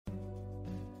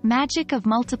Magic of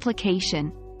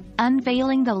multiplication.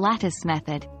 Unveiling the lattice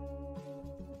method.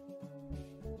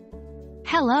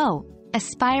 Hello,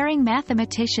 aspiring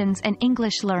mathematicians and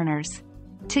English learners.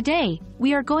 Today,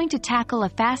 we are going to tackle a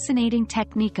fascinating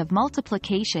technique of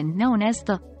multiplication known as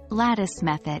the lattice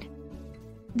method.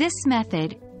 This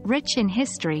method, rich in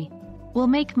history, will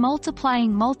make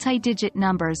multiplying multi-digit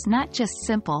numbers not just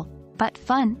simple, but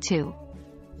fun too.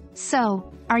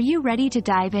 So, are you ready to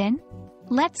dive in?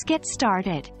 Let's get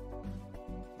started.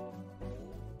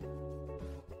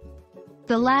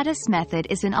 The lattice method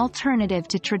is an alternative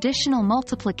to traditional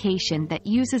multiplication that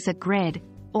uses a grid,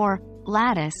 or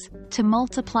lattice, to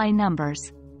multiply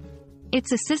numbers.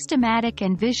 It's a systematic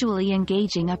and visually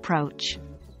engaging approach.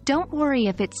 Don't worry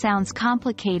if it sounds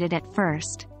complicated at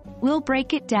first. We'll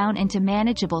break it down into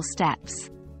manageable steps.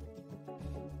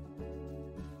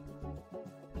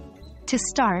 To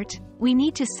start, we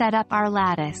need to set up our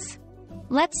lattice.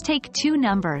 Let's take two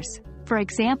numbers, for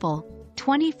example,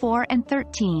 24 and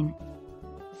 13.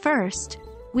 First,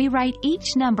 we write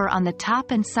each number on the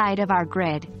top and side of our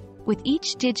grid, with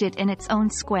each digit in its own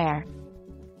square.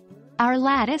 Our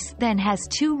lattice then has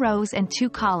 2 rows and 2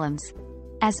 columns,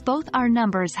 as both our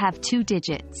numbers have 2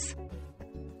 digits.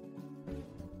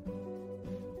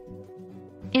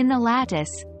 In the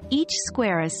lattice, each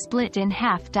square is split in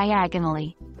half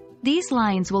diagonally. These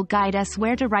lines will guide us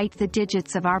where to write the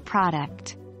digits of our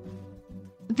product.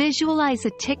 Visualize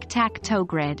a tic-tac-toe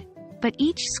grid, but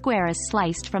each square is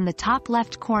sliced from the top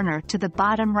left corner to the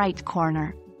bottom right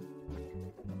corner.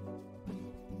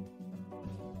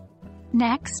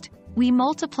 Next, we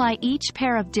multiply each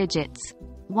pair of digits,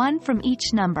 one from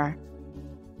each number.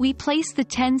 We place the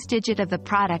tens digit of the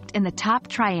product in the top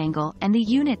triangle and the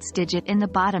units digit in the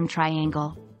bottom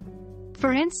triangle.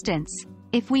 For instance,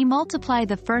 if we multiply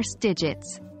the first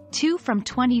digits, 2 from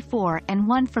 24 and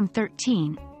 1 from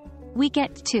 13, we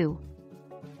get 2.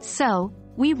 So,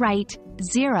 we write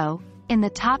 0 in the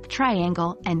top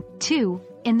triangle and 2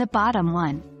 in the bottom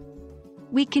one.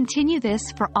 We continue this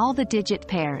for all the digit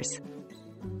pairs.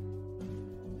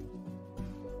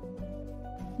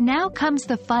 Now comes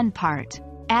the fun part,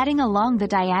 adding along the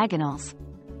diagonals.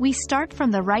 We start from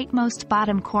the rightmost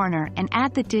bottom corner and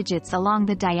add the digits along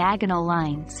the diagonal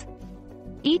lines.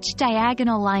 Each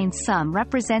diagonal line sum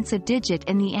represents a digit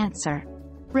in the answer.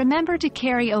 Remember to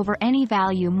carry over any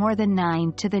value more than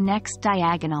 9 to the next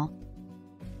diagonal.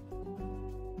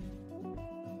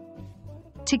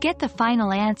 To get the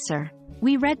final answer,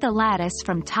 we read the lattice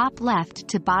from top left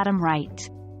to bottom right.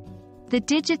 The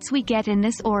digits we get in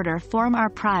this order form our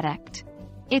product.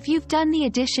 If you've done the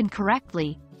addition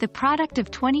correctly, the product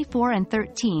of 24 and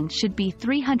 13 should be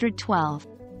 312.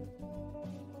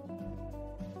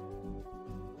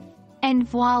 And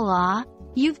voila!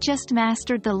 You've just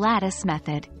mastered the lattice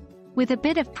method. With a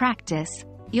bit of practice,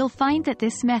 you'll find that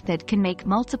this method can make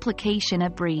multiplication a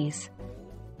breeze.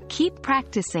 Keep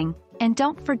practicing, and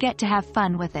don't forget to have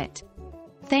fun with it.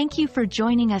 Thank you for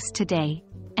joining us today,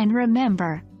 and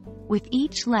remember, with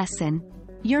each lesson,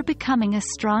 you're becoming a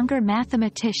stronger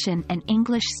mathematician and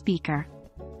English speaker.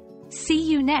 See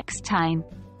you next time.